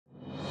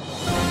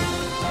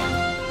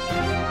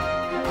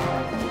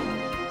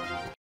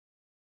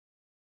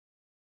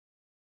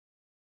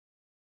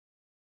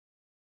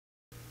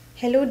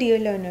Hello dear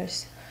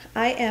learners,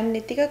 I am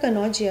Nitika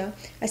Kannojia,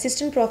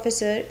 Assistant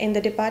Professor in the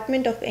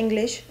Department of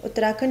English,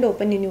 Uttarakhand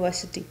Open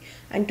University,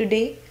 and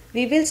today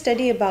we will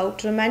study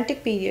about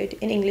Romantic period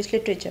in English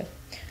literature.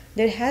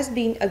 There has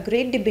been a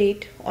great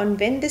debate on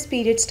when this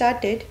period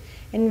started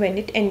and when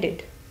it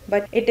ended,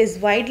 but it is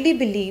widely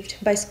believed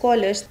by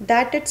scholars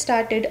that it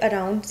started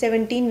around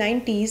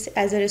 1790s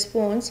as a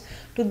response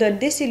to the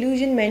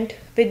disillusionment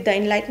with the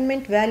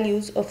Enlightenment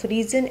values of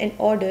reason and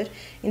order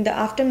in the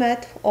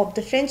aftermath of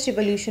the French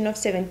Revolution of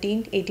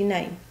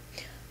 1789.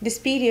 This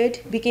period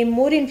became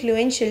more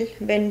influential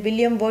when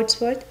William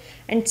Wordsworth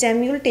and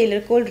Samuel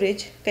Taylor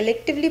Coleridge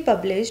collectively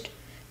published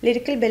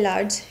Lyrical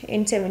Ballads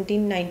in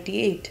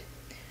 1798.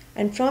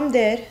 And from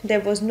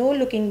there was no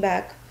looking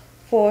back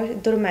for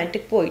the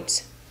Romantic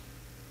poets.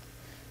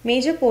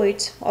 Major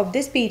poets of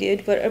this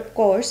period were, of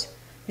course,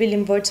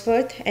 William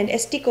Wordsworth and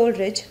S.T.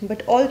 Coleridge,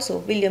 but also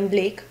William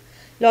Blake,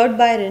 Lord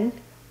Byron,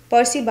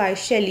 Percy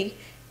Bysshe Shelley,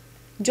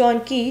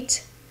 John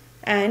Keats,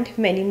 and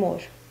many more.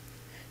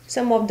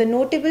 Some of the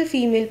notable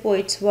female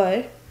poets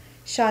were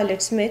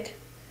Charlotte Smith,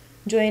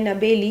 Joanna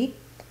Baillie,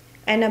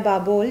 Anna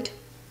Barbauld,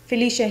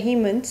 Felicia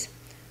Hemans,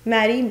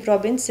 Mary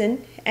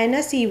Robinson,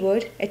 Anna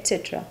Seward,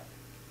 etc.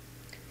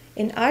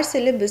 In our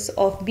syllabus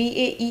of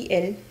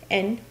BAEL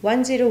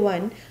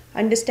N101,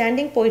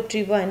 Understanding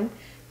Poetry-1,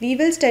 we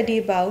will study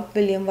about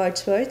William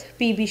Wordsworth,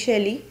 P.B.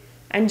 Shelley,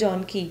 and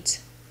John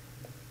Keats.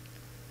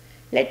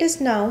 Let us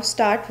now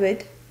start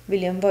with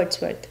William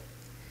Wordsworth.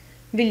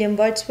 William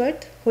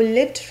Wordsworth, who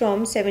lived from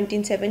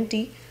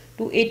 1770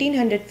 to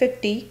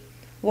 1850,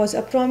 was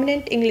a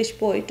prominent English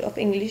poet of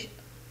English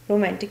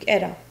Romantic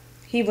era.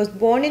 He was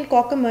born in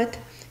Cockermouth,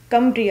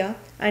 Cumbria,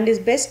 and is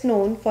best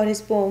known for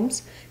his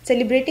poems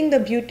celebrating the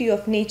beauty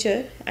of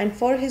nature and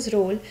for his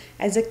role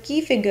as a key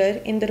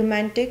figure in the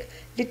Romantic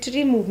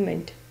literary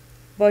movement.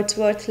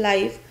 Wordsworth's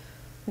life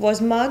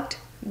was marked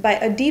by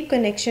a deep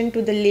connection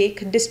to the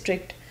Lake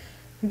District,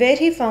 where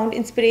he found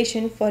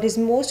inspiration for his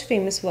most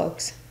famous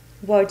works.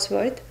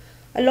 Wordsworth,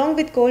 along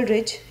with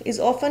Coleridge,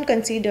 is often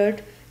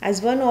considered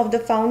as one of the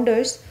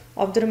founders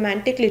of the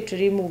Romantic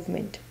literary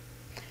movement.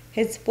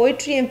 His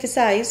poetry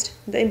emphasized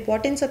the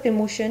importance of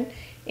emotion,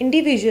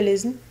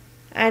 individualism,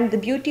 and the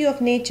beauty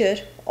of nature,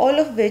 all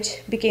of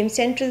which became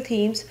central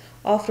themes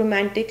of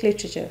Romantic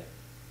literature.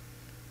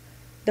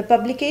 The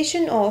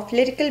publication of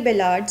Lyrical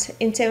Ballads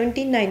in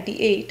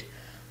 1798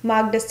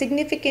 marked a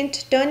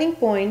significant turning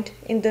point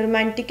in the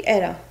Romantic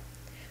era.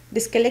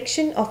 This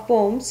collection of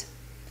poems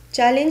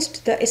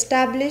challenged the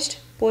established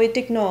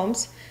poetic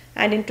norms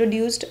and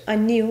introduced a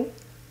new,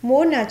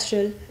 more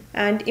natural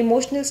and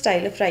emotional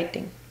style of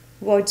writing.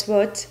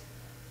 Wordsworth's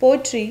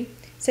poetry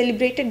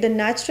celebrated the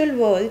natural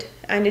world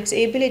and its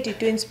ability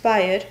to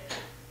inspire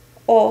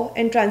awe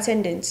and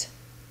transcendence.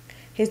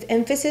 His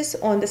emphasis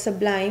on the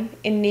sublime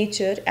in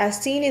nature,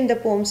 as seen in the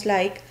poems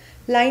like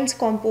Lines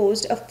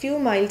Composed a Few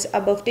Miles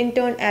Above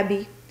Tintern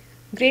Abbey,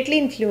 greatly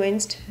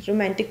influenced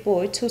Romantic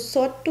poets who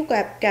sought to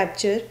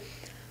capture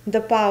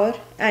the power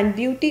and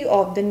beauty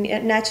of the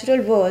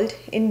natural world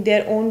in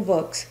their own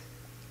works.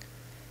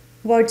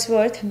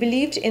 Wordsworth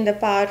believed in the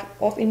power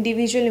of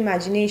individual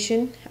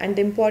imagination and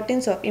the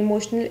importance of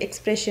emotional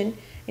expression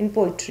in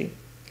poetry.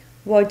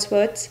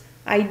 Wordsworth's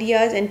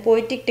ideas and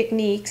poetic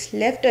techniques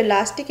left a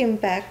lasting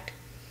impact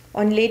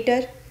on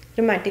later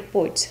Romantic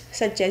poets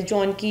such as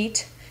John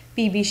Keats,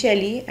 P.B.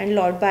 Shelley, and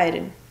Lord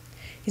Byron.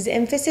 His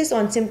emphasis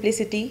on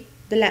simplicity,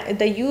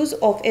 the use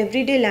of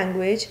everyday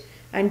language,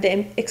 and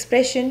the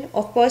expression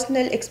of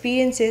personal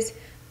experiences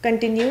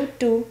continued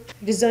to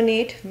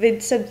resonate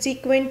with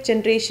subsequent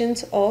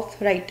generations of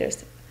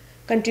writers,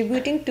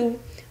 contributing to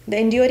the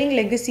enduring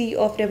legacy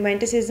of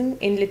Romanticism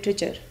in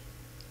literature.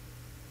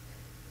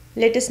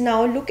 Let us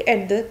now look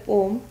at the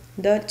poem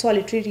The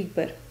Solitary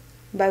Reaper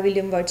by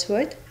William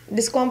Wordsworth.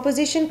 This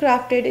composition,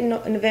 crafted in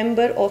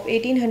November of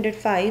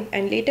 1805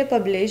 and later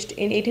published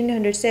in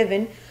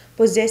 1807,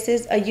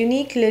 possesses a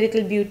unique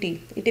lyrical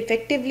beauty. It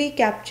effectively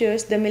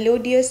captures the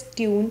melodious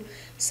tune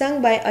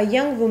sung by a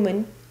young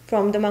woman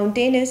from the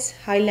mountainous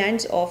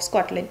highlands of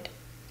Scotland.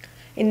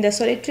 In The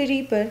Solitary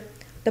Reaper,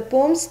 the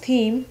poem's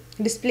theme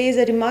displays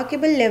a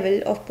remarkable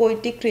level of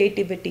poetic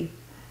creativity.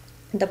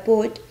 The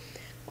poet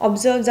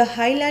observes a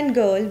highland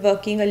girl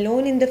working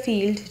alone in the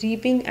field,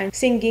 reaping and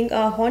singing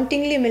a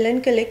hauntingly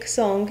melancholic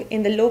song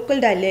in the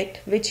local dialect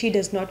which he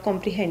does not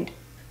comprehend.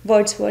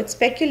 Wordsworth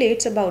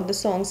speculates about the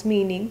song's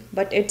meaning,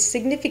 but its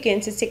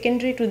significance is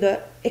secondary to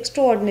the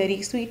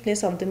extraordinary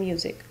sweetness of the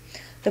music.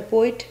 The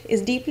poet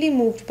is deeply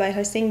moved by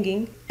her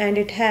singing, and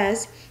it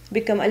has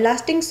become a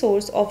lasting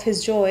source of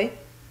his joy.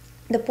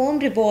 The poem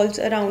revolves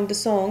around the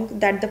song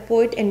that the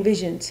poet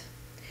envisions.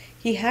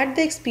 He had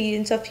the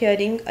experience of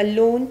hearing a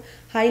lone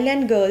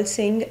highland girl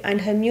sing,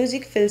 and her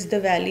music fills the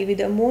valley with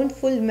a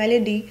mournful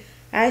melody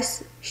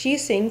as she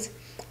sings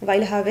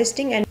while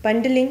harvesting and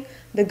bundling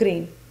the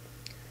grain.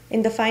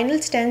 In the final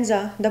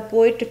stanza, the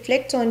poet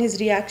reflects on his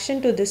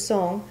reaction to this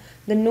song.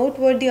 The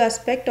noteworthy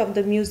aspect of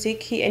the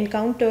music he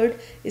encountered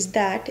is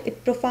that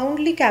it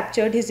profoundly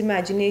captured his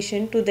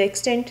imagination to the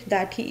extent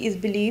that he is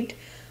believed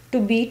to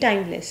be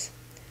timeless.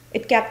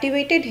 It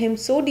captivated him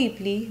so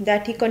deeply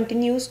that he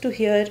continues to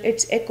hear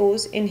its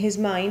echoes in his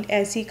mind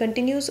as he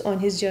continues on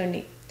his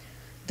journey.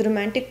 The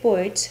Romantic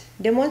poets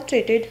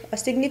demonstrated a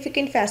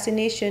significant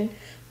fascination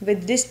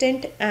with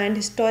distant and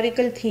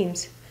historical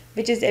themes,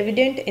 which is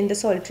evident in The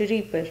Solitary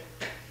Reaper.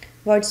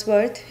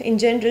 Wordsworth, in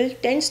general,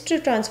 tends to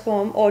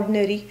transform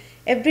ordinary,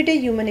 everyday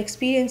human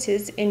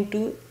experiences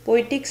into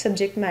poetic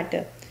subject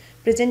matter,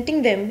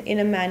 presenting them in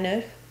a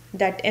manner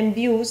that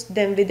imbues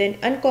them with an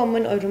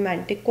uncommon or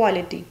romantic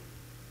quality.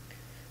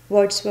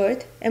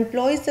 Wordsworth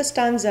employs the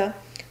stanza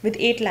with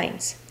 8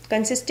 lines,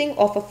 consisting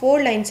of a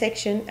 4 line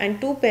section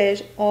and 2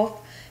 pairs of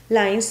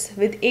lines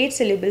with 8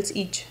 syllables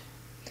each.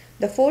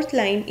 The fourth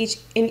line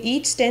in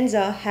each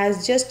stanza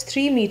has just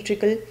 3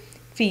 metrical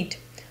feet.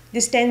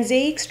 This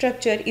stanzaic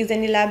structure is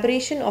an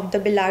elaboration of the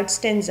ballad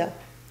stanza.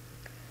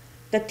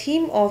 The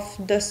theme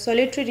of The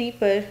Solitary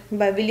Reaper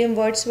by William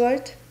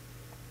Wordsworth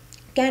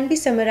can be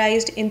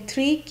summarized in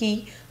 3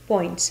 key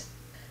points.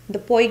 The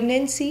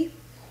poignancy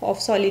of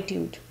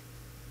solitude.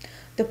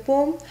 The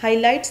poem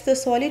highlights the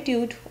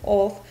solitude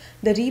of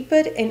the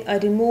reaper in a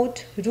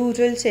remote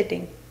rural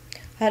setting.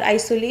 Her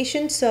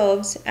isolation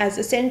serves as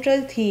a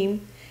central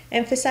theme,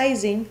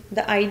 emphasizing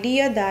the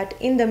idea that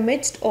in the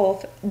midst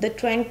of the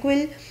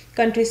tranquil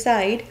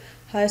countryside,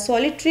 her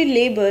solitary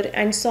labor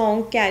and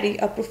song carry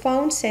a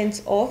profound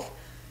sense of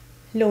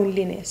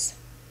loneliness.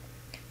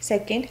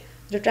 Second,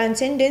 the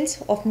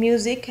transcendence of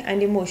music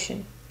and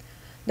emotion.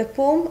 The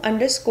poem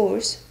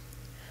underscores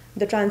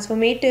the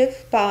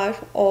transformative power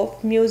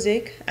of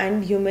music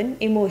and human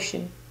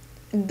emotion.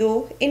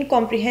 Though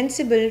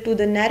incomprehensible to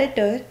the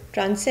narrator,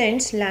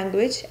 transcends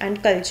language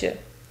and culture,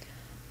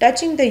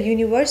 touching the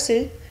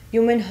universal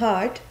human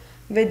heart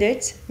with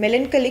its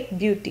melancholic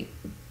beauty.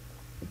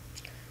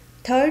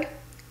 Third,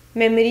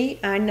 memory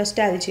and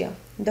nostalgia.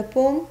 The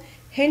poem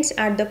hints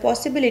at the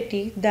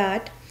possibility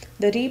that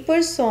the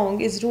reaper's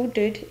song is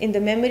rooted in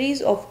the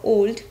memories of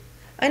old,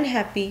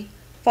 unhappy,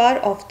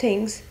 far off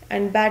things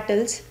and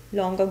battles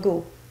long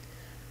ago.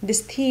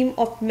 This theme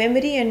of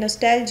memory and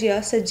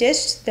nostalgia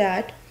suggests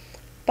that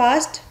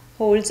past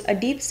holds a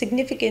deep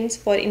significance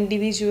for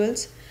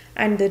individuals,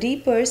 and the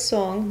reaper's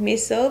song may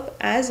serve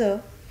as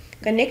a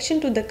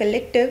connection to the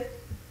collective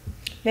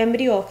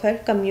memory of her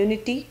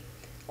community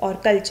or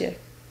culture.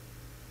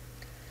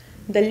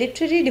 The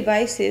literary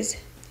devices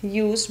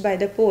used by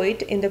the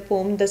poet in the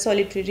poem The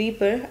Solitary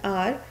Reaper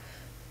are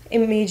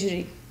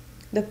imagery.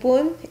 The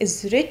poem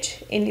is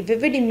rich in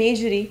vivid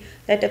imagery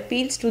that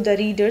appeals to the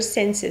reader's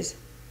senses.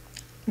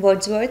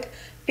 Wordsworth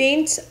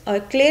paints a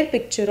clear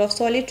picture of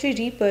solitary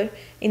reaper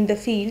in the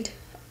field.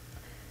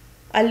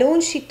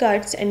 Alone she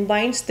cuts and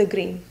binds the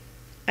grain,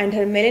 and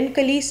her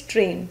melancholy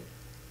strain.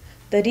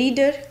 The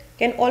reader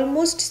can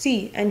almost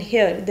see and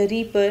hear the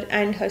reaper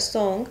and her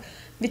song,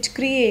 which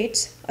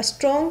creates a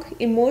strong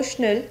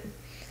emotional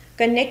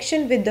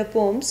connection with the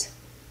poem's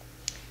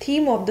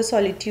theme of the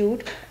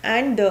solitude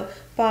and the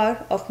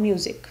power of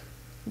music.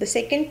 The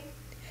second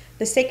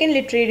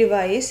literary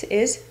device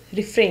is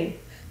refrain.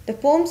 The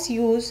poem's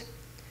use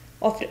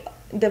of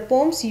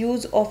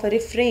a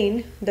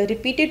refrain, the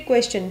repeated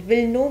question,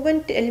 will no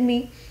one tell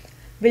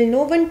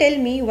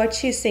me what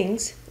she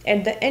sings,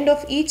 at the end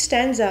of each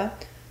stanza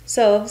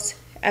serves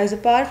as a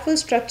powerful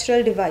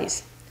structural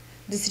device.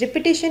 This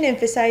repetition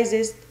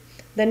emphasizes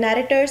the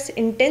narrator's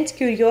intense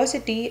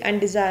curiosity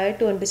and desire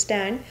to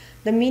understand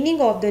the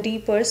meaning of the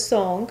reaper's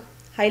song,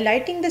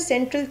 highlighting the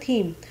central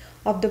theme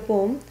of the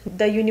poem,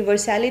 the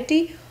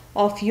universality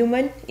of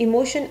human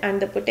emotion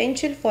and the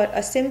potential for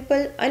a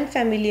simple,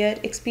 unfamiliar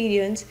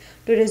experience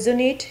to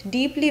resonate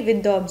deeply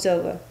with the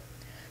observer.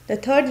 The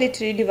third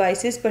literary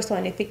device is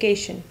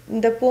personification.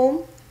 The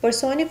poem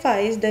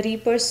personifies the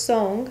reaper's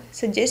song,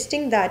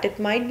 suggesting that it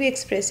might be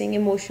expressing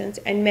emotions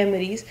and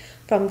memories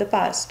from the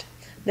past.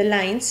 The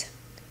lines,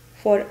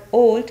 for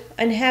old,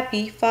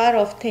 unhappy, far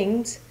off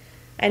things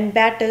and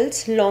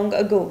battles long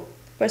ago,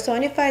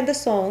 personify the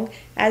song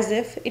as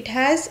if it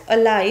has a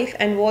life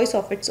and voice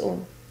of its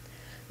own.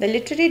 The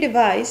literary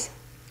device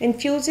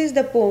infuses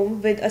the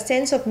poem with a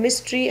sense of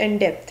mystery and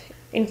depth,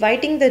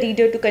 inviting the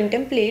reader to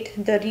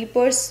contemplate the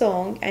reaper's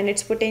song and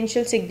its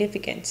potential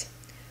significance.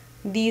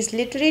 These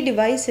literary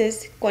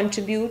devices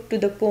contribute to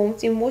the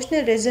poem's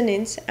emotional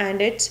resonance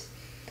and its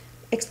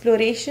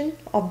exploration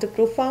of the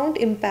profound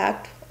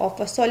impact of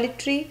a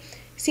solitary,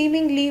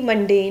 seemingly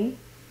mundane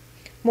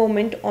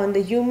moment on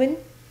the human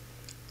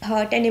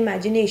heart and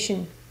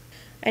imagination.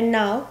 And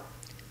now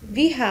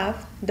we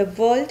have The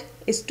World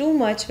is Too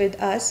Much with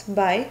Us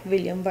by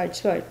William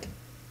Wordsworth.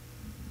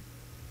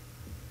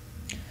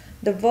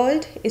 The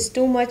World is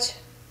Too Much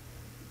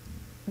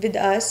with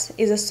Us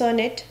is a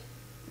sonnet.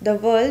 The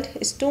World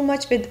is Too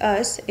Much with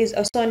Us is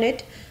a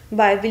sonnet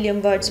by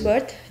William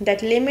Wordsworth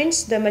that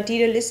laments the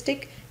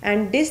materialistic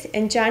and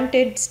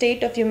disenchanted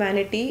state of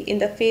humanity in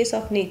the face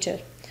of nature.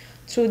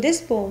 Through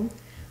this poem,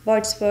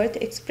 Wordsworth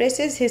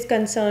expresses his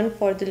concern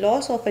for the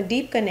loss of a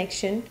deep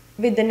connection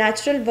with the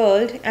natural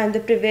world and the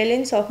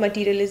prevalence of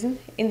materialism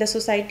in the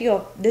society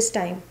of this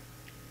time.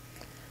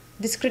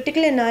 This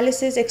critical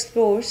analysis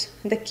explores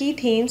the key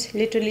themes,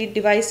 literary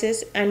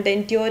devices, and the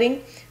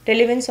enduring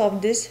relevance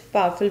of this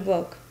powerful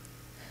work.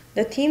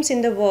 The themes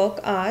in the work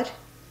are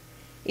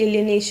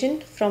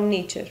alienation from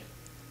nature.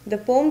 The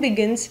poem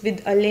begins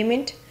with a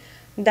lament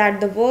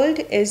that the world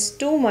is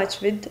too much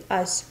with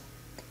us,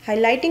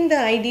 highlighting the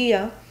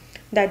idea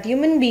that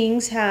human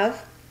beings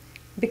have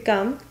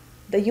become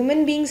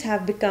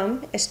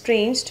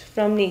estranged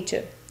from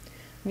nature.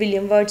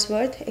 William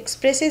Wordsworth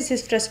expresses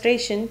his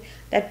frustration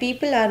that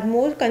people are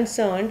more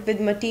concerned with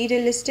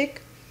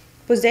materialistic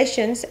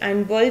possessions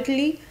and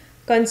worldly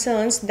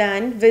concerns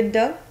than with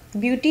the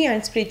beauty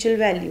and spiritual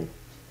value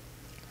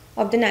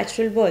of the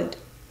natural world.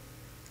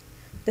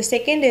 The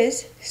second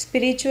is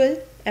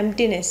spiritual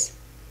emptiness.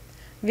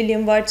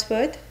 William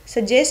Wordsworth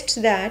suggests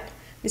that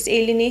this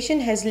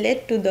alienation has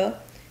led to the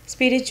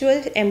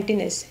spiritual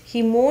emptiness.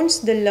 He mourns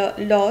the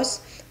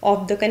loss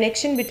of the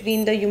connection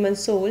between the human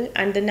soul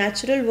and the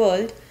natural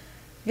world,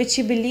 which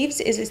he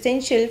believes is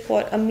essential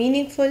for a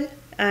meaningful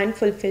and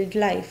fulfilled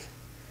life.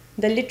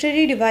 The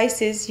literary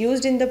devices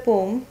used in the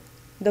poem,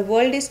 "The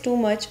World is Too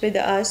Much with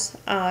Us,"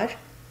 are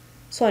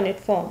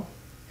sonnet form.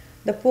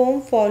 The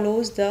poem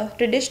follows the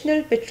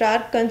traditional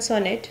Petrarchan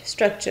sonnet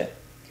structure,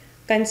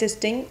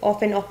 consisting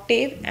of an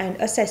octave and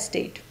a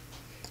sestet.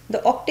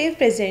 The octave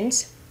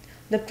presents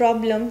the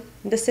problem,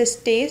 the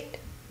sestet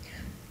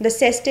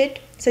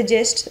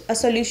suggests a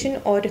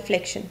solution or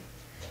reflection.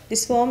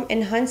 This form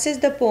enhances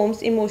the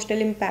poem's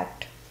emotional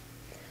impact.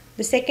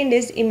 The second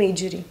is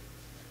imagery.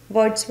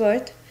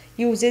 Wordsworth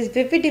uses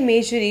vivid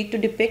imagery to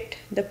depict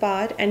the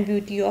power and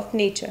beauty of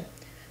nature.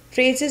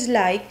 Phrases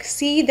like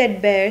 "sea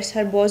that bares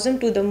her bosom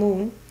to the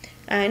moon"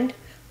 and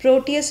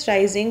 "Proteus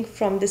rising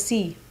from the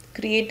sea"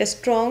 create a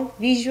strong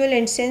visual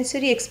and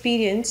sensory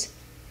experience,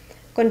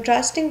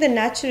 contrasting the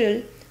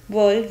natural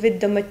world with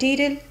the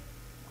material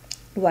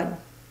one.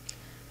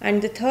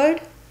 And the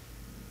third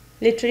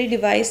literary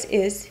device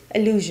is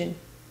allusion.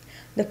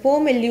 The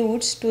poem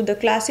alludes to the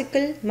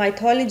classical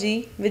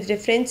mythology with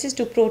references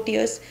to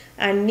Proteus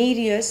and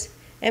Nereus,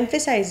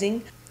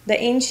 emphasizing the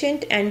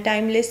ancient and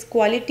timeless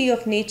quality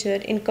of nature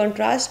in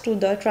contrast to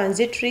the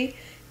transitory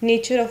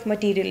nature of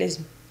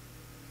materialism.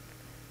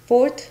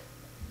 Fourth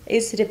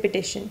is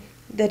repetition.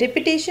 The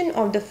repetition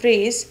of the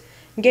phrase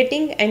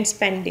 "getting and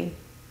spending"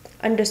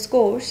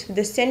 underscores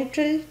the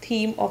central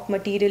theme of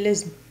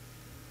materialism,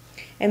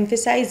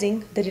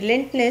 emphasizing the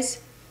relentless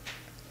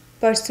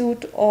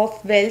pursuit of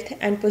wealth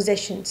and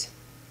possessions.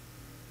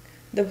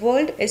 "The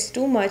world is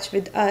too much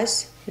with us"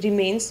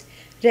 remains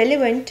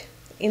relevant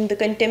in the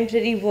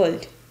contemporary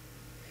world.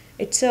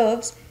 It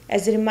serves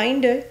as a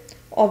reminder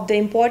of the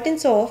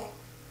importance of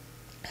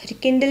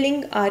rekindling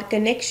our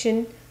connection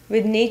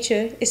with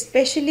nature,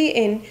 especially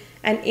in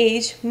an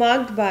age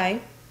marked by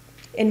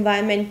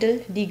environmental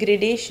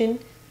degradation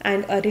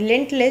and a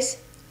relentless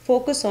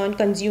focus on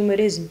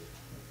consumerism.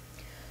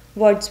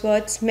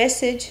 Wordsworth's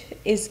message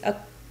is a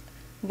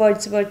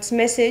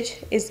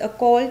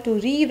call to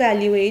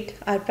reevaluate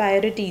our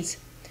priorities.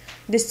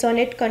 This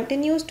sonnet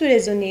continues to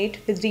resonate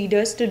with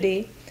readers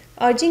today,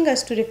 urging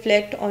us to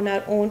reflect on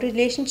our own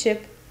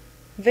relationship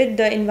with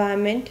the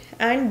environment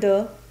and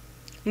the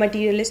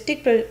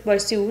materialistic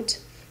pursuits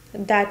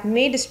that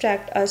may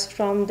distract us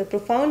from the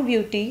profound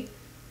beauty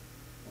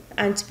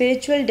and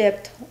spiritual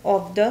depth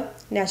of the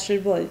natural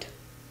world.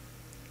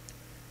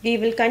 We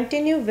will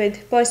continue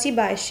with Percy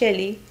by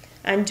Shelley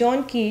and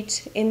John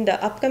Keats in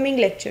the upcoming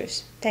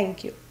lectures.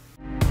 Thank you.